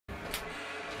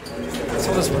What's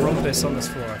all this rumpus on this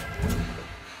floor?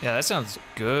 Yeah, that sounds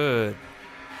good.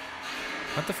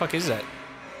 What the fuck is that?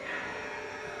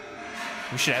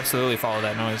 We should absolutely follow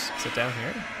that noise. Is it down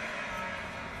here?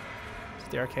 Is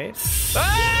it the arcade?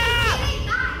 Ah!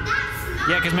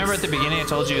 Yeah, because remember at the beginning I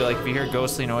told you, like, if you hear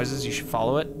ghostly noises, you should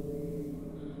follow it.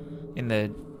 In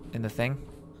the thing.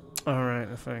 All right,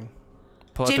 the thing.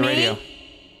 Pull out the radio.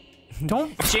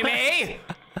 Don't, Jimmy!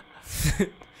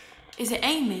 Is it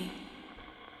Amy?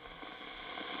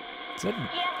 Is that I'm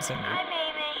Amy.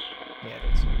 Yeah, it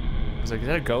is. I was like, is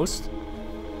that a ghost?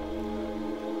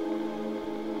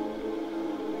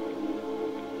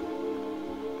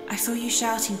 I saw you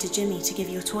shouting to Jimmy to give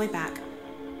your toy back.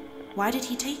 Why did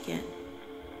he take it?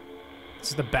 This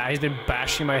is the he's been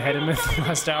bashing my head in with the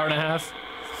last hour and a half. He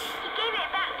gave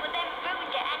it back, but then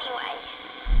ruined it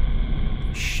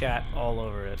anyway. Shat all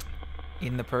over it.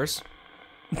 In the purse?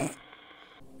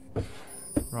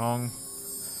 Wrong.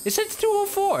 It says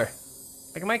 204.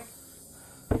 Like,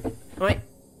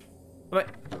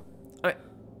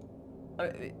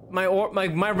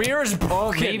 my rear is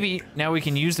broken. Maybe now we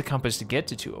can use the compass to get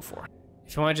to 204.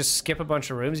 If you want to just skip a bunch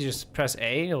of rooms, you just press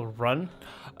A, it'll run.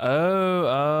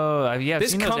 Yeah, I've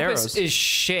This seen those compass arrows. is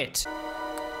shit.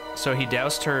 So he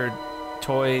doused her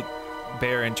toy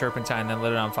bear in turpentine, then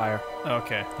lit it on fire.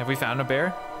 Okay. Have we found a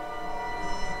bear?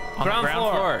 On Ground the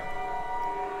ground floor.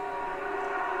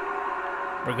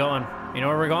 We're going. You know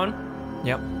where we're going?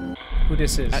 Yep. Who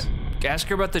this is? Ask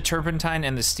her about the turpentine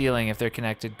and the stealing if they're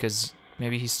connected, because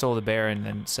maybe he stole the bear and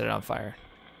then set it on fire.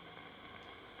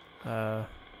 Where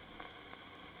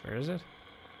is it?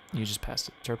 You just passed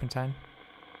it. Turpentine?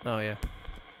 Oh, yeah.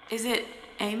 Is it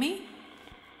Amy?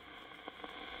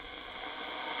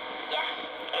 Yeah,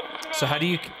 it's me. So how do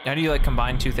you like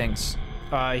combine two things?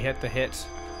 You hit the hit.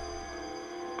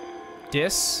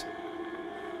 Dis.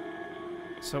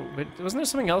 So, but wasn't there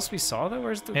something else we saw though?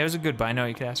 Where's the... Hey, it was a goodbye note.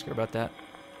 You could ask her about that.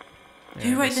 Yeah,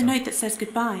 Who I wrote guess the so. note that says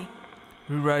goodbye?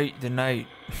 Who wrote the note?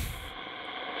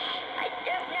 I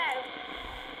don't know.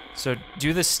 So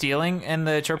do the stealing and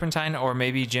the turpentine, or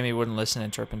maybe Jimmy wouldn't listen in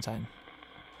turpentine.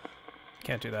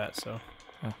 Can't do that, so...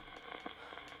 Oh.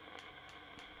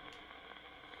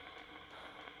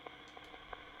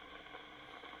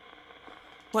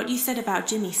 What you said about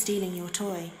Jimmy stealing your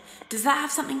toy, does that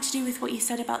have something to do with what you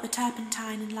said about the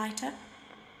turpentine and lighter?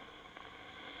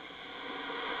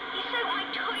 You stole my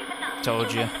toy, but that's Told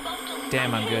still you. in the bottle.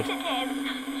 Damn, I'm good. Hated him.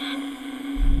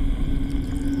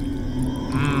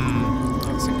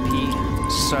 Toxic pee.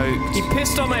 Soaked. He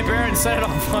pissed on my bear and set it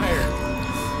on fire.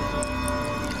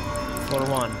 Floor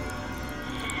 1.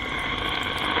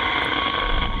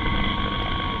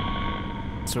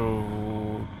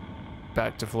 So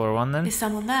back to floor 1 then. Is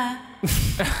someone there?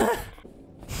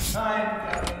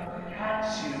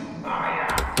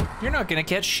 You're not gonna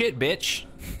catch shit, bitch.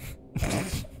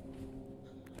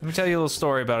 Let me tell you a little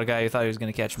story about a guy who thought he was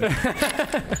gonna catch me.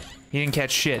 He didn't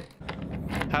catch shit.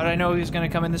 How did I know he was gonna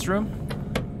come in this room?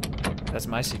 That's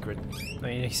my secret. No,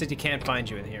 he said he can't find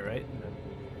you in here, right?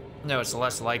 No, it's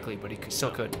less likely, but he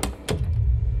still could.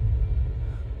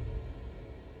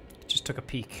 Just took a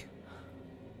peek.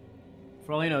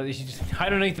 For all you know, you should just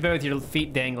hide underneath the bed with your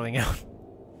feet dangling out.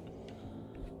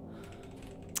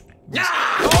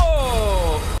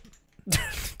 Oh!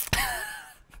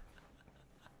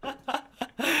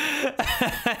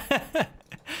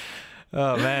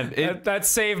 Oh man, That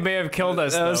save may have killed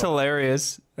us. that was though.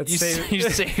 hilarious. That You saved- you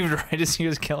saved right as he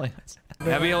was killing us.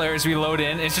 That'd be hilarious. We load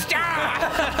in. It's just.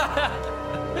 I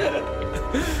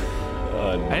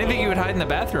didn't think you would hide in the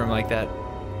bathroom like that.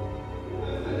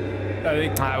 I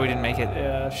think. We didn't make it.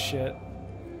 Yeah, shit.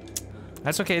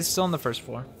 That's okay. It's still on the first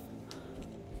floor.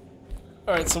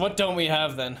 All right, so what don't we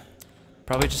have then?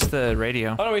 Probably just the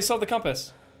radio. Oh no, we still have the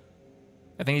compass.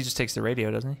 I think he just takes the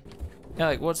radio, doesn't he? Yeah.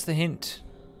 Like, what's the hint?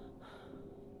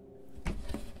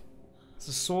 It's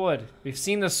a sword. We've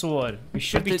seen the sword. We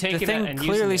should be taking the thing it and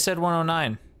clearly using said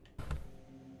 109.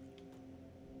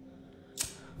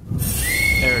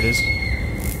 There it is. it.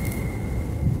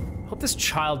 Hope this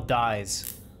child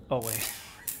dies. Oh wait.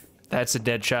 That's a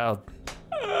dead child.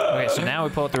 Okay, so now we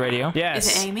pull out the radio. Yes.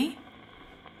 Is it Amy?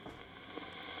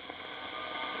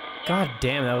 God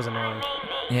damn, that was annoying.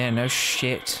 Yeah, no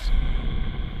shit.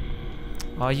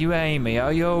 Are you Amy?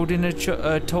 Are you holding a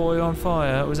toy on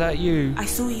fire? Was that you? I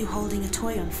saw you holding a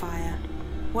toy on fire.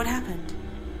 What happened?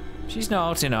 She's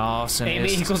not an arsonist.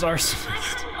 Amy equals arsonist. I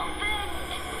got burned.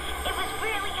 It was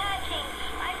really hurting.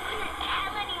 I couldn't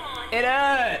tell anyone. It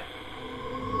hurt.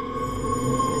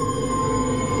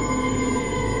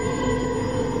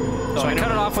 So I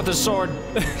cut it off with a sword.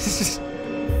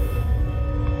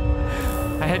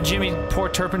 I had Jimmy pour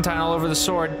turpentine all over the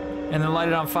sword and then light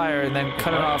it on fire and then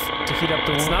cut it off to heat up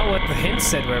the It's not what the hint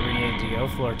said where we needed to go.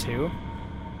 Floor 2.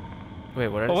 Wait,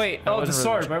 what? Oh wait. That Oh, the wasn't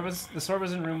sword. really- Where was the sword?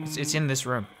 Was in room. It's in this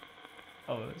room.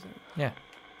 Oh, is it? Yeah.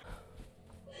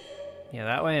 Yeah,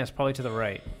 that way. It's probably to the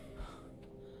right.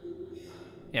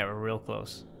 Yeah, we're real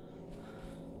close.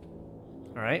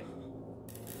 All right.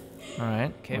 All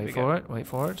right. Okay, we wait for it. Wait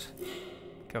for it.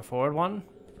 Go forward one.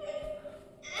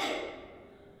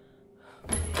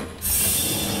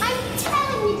 I'm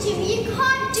telling you, Jimmy, you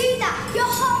can't do that. You're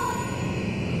horrible.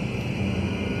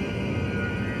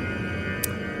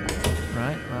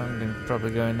 Right. Well, I'm gonna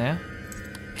probably go in there.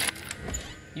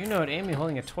 You noted Amy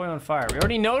holding a toy on fire. We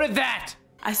already noted that!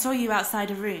 I saw you outside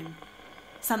a room.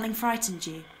 Something frightened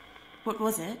you. What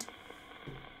was it?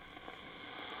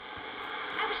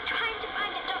 I was trying to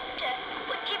find a doctor,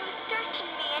 but Jimmy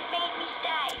threatened me and made me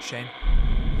stay. Shane.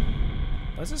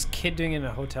 What's this kid doing in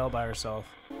a hotel by herself?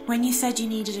 When you said you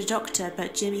needed a doctor,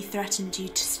 but Jimmy threatened you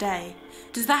to stay,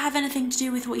 does that have anything to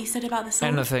do with what you said about the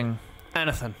sword? Anything.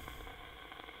 Anything.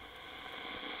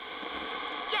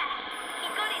 Yes, he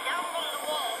got it down from the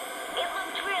wall. It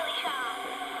looked really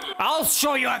sharp. I'll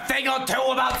show you a thing or two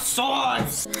about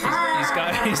swords!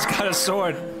 He's got a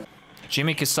sword.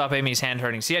 Jimmy could stop Amy's hand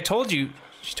hurting. See, I told you.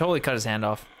 She totally cut his hand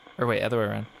off. Or wait, other way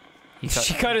around.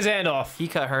 She cut his hand off. He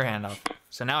cut her hand off.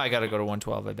 So now I gotta go to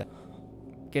 112, I bet.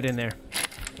 Get in there.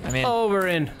 I'm in. Oh, we're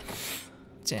in.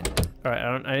 It's in. All right,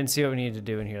 I didn't see what we needed to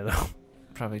do in here though.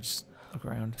 Probably just look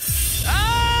around.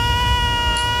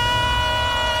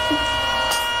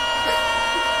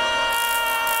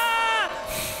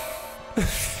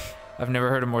 I've never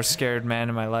heard a more scared man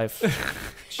in my life.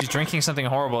 She's drinking something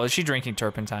horrible. Is she drinking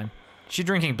turpentine? Is she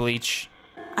drinking bleach?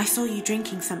 I saw you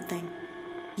drinking something.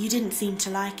 You didn't seem to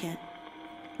like it.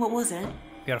 What was it?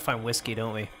 We gotta find whiskey,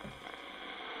 don't we? The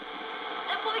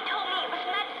boy told me it was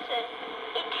medicine.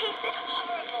 It tasted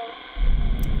horrible.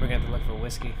 We're gonna have to look for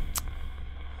whiskey.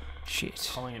 Shit.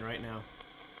 Calling in right now.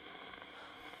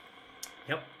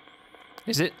 Yep.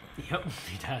 Is it? Yep.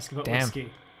 Need to ask about Damn.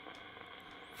 whiskey.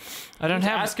 I don't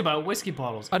have. Ask about whiskey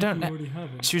bottles. I don't. You already have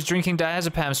it. She was drinking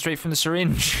diazepam straight from the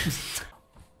syringe.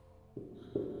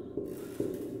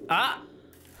 Ah!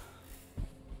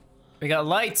 We got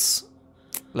lights.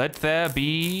 Let there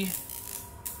be.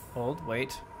 Hold,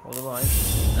 wait. Hold the line.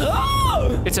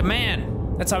 It's a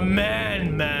man. That's a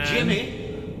man, man.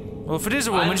 Jimmy, Well, if it is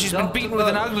a woman, I'm she's been Dr. beaten with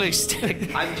an Bowles. ugly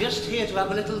stick. I'm just here to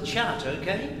have a little chat,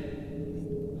 okay?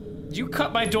 You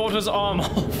cut my daughter's arm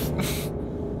off.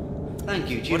 Thank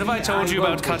you, Jimmy. What have I told you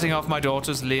won't about cutting off my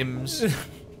daughter's limbs?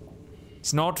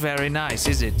 It's not very nice,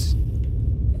 is it?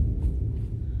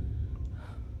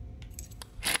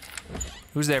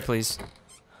 Who's there, please?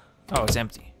 Oh, it's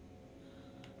empty.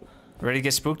 Ready to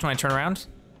get spooked when I turn around?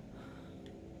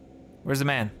 Where's the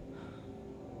man?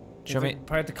 Show me.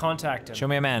 Probably have to contact him. Show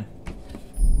me a man.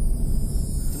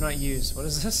 Do not use. What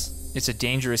is this? It's a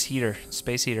dangerous heater,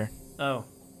 space heater. Oh.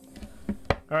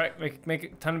 All right, make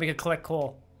it time to make a collect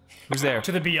call Who's there?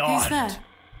 to the beyond. Who's there?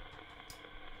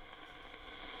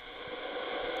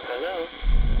 Hello?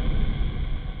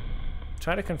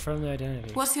 Try to confirm the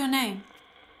identity. What's your name?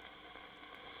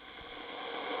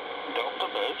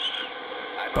 Dr. Bose?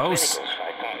 I'm Bose. a medical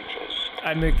psychiatrist.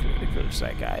 I'm a clinical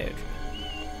psychiatrist.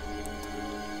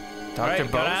 Dr. All right,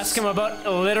 Bose. gotta ask him about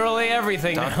literally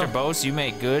everything. Dr. now. Bose, you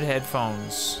make good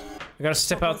headphones. We gotta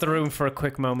step out the room for a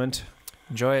quick moment.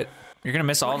 Enjoy it. You're gonna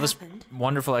miss all What this happened?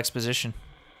 wonderful exposition.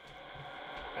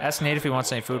 Ask Nate if he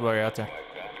wants any food while you're out there.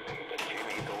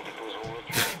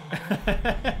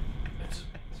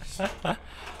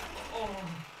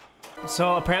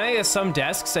 So apparently there's some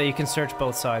desks that you can search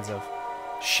both sides of.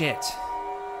 Shit.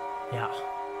 Yeah.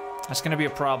 That's gonna be a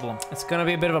problem. It's gonna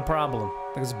be a bit of a problem.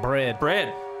 Because bread.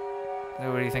 Bread.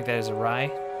 What do you think that is, a rye?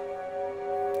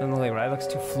 Doesn't look like rye. It looks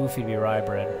too floofy to be rye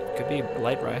bread. Could be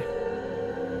light rye.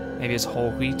 Maybe it's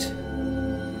whole wheat.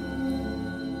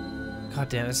 God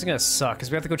damn, this is gonna suck. Because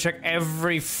we have to go check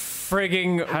every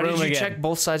frigging How room did you again. check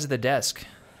both sides of the desk?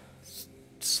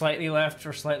 Slightly left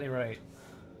or slightly right.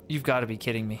 You've got to be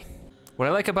kidding me. What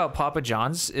I like about Papa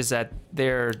John's is that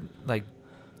they're like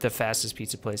the fastest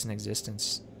pizza place in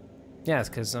existence. Yeah, it's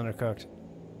because it's undercooked.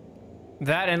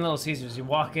 That and Little Caesars. You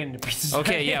walk in. Pizza's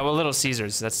Okay, ready. yeah, well, Little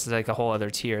Caesars. That's like a whole other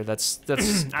tier. That's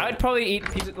I would probably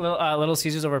eat Little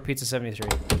Caesars over Pizza 73.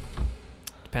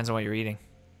 depends on what you're eating.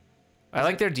 I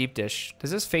like their deep dish.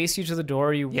 Does this face you to the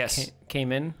door you Yes.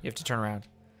 came in? You have to turn around.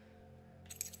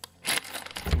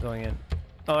 I'm going in.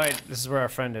 Oh, right, this is where our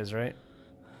friend is, right?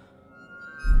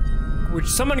 Would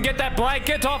someone get that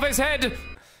blanket off his head?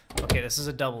 Okay, this is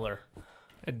a doubler.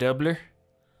 A doubler?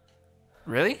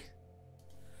 Really?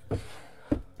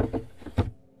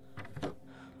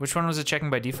 Which one was it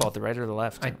checking by default, the right or the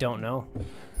left? I don't know.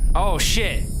 Oh,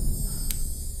 shit.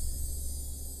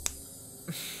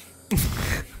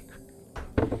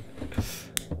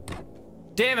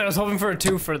 Damn it, I was hoping for a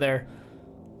twofer there.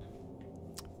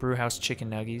 Brewhouse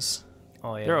chicken nuggies.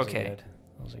 Oh yeah, They're those okay. Are good.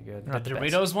 Those are good. Not The the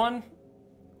best. Doritos one?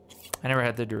 I never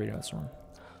had the Doritos one.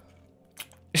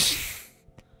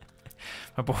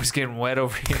 My boy's getting wet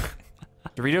over here.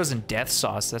 Doritos and death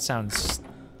sauce. That sounds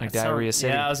like diarrhea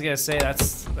city. Yeah, I was gonna say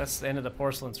that's the end of the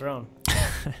porcelain throne.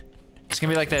 It's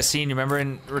gonna be like that scene. You remember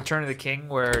in Return of the King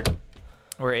where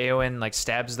Eowyn like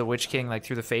stabs the Witch King like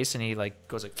through the face and he like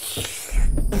goes like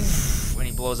when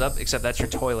he blows up. Except that's your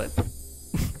toilet.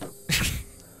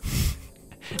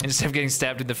 And instead of getting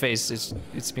stabbed in the face,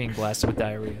 it's being blasted with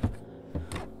diarrhea.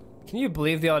 Can you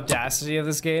believe the audacity of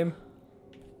this game?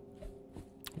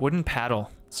 Wooden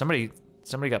paddle. Somebody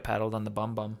got paddled on the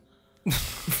bum bum.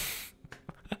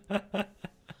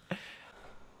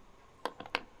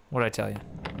 What'd I tell you?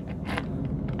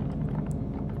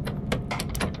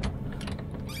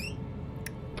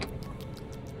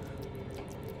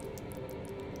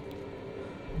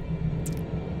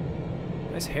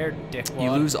 Nice hair, dickwad.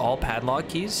 You lose all padlock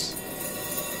keys?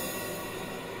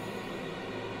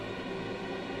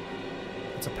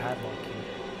 It's a padlock key.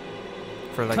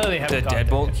 For like Clearly the haven't got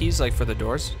deadbolt there. keys, like for the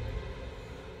doors?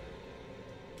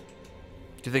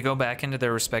 Do they go back into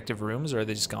their respective rooms, or are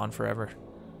they just gone forever?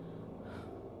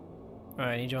 All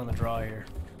right, I need you on the draw here.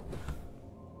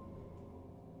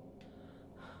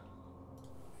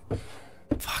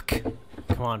 Fuck.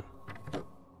 Come on.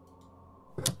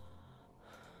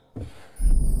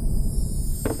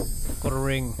 Got a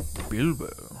ring. Bilbo,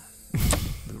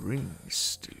 the ring is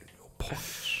still in your pocket.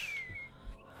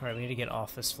 All right, we need to get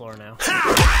off this floor now.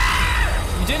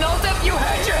 You didn't hold up. You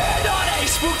had your hand on it. I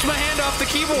spooked my hand off the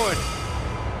keyboard.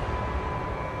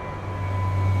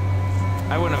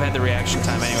 I wouldn't have had the reaction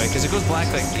time anyway, because it goes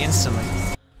black like instantly.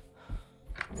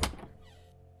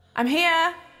 I'm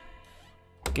here.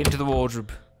 Get into the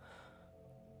wardrobe.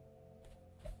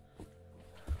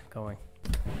 Going.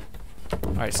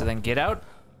 All right, so then get out,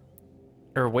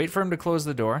 or wait for him to close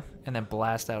the door, and then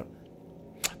blast out.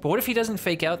 But what if he doesn't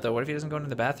fake out though? What if he doesn't go into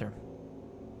the bathroom?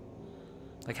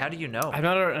 Like, how do you know? I'm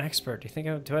not an expert. Do you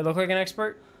think do I look like an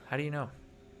expert? How do you know?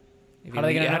 If How are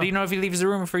they gonna how know? do you know if he leaves the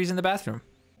room or if he's in the bathroom?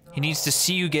 He needs to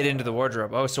see you get into the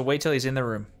wardrobe. Oh, so wait till he's in the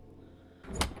room.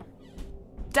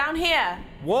 Down here.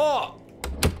 Whoa!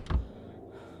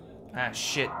 Ah,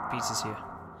 shit. Pizza's here.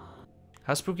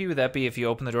 How spooky would that be if you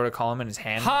open the door to call him and his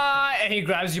hand? Hi, and he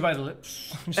grabs you by the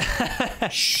lips.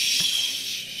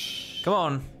 Come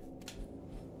on.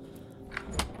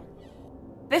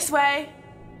 This way.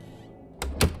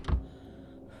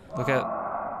 Look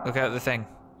out the thing.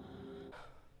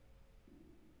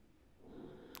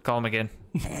 Call him again.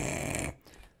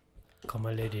 Come,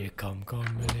 my lady. Come,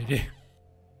 my lady.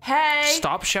 Hey.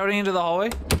 Stop shouting into the hallway.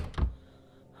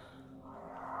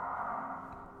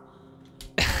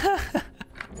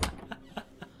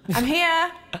 I'm here.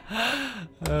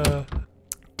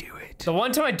 Do it. The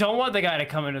one time I don't want the guy to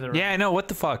come into the room. Yeah, I know. What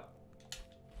the fuck?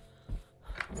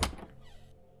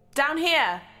 Down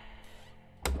here.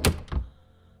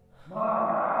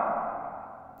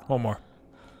 One more.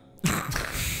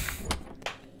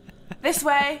 This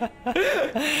way.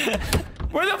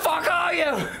 Where the fuck are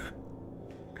you?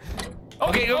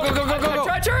 Okay, go.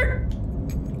 Turn.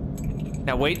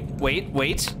 Now wait.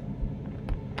 Wait.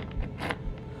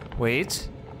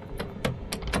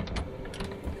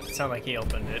 Sound like he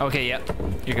opened it. Okay, yeah.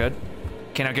 You're good.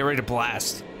 Okay, now get ready to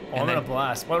blast. Oh, I'm gonna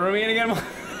blast. What room are we in again?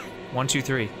 1, 2,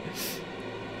 3.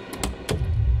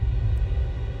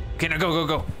 Okay, now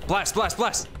go. Blast.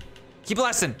 Keep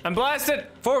blasting. I'm blasted.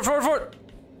 Forward.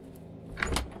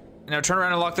 Now turn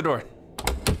around and lock the door.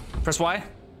 Press Y.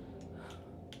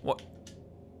 What?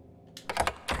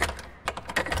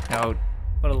 No.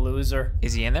 What a loser.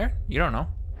 Is he in there? You don't know.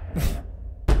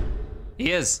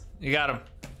 He is. You got him.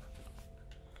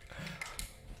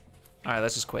 All right,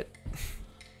 let's just quit.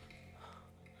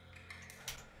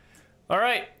 All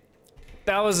right.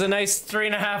 That was a nice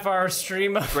 3.5 hour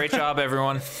stream. Great job,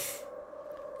 everyone.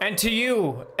 And to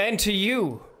you.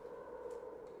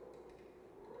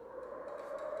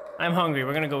 I'm hungry.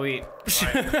 We're gonna go eat.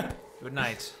 Good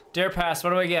night. Dare pass.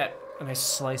 What do I get? A nice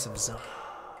slice of zone.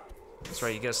 That's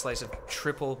right, you get a slice of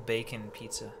triple bacon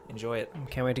pizza. Enjoy it.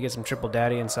 Can't wait to get some triple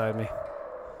daddy inside me.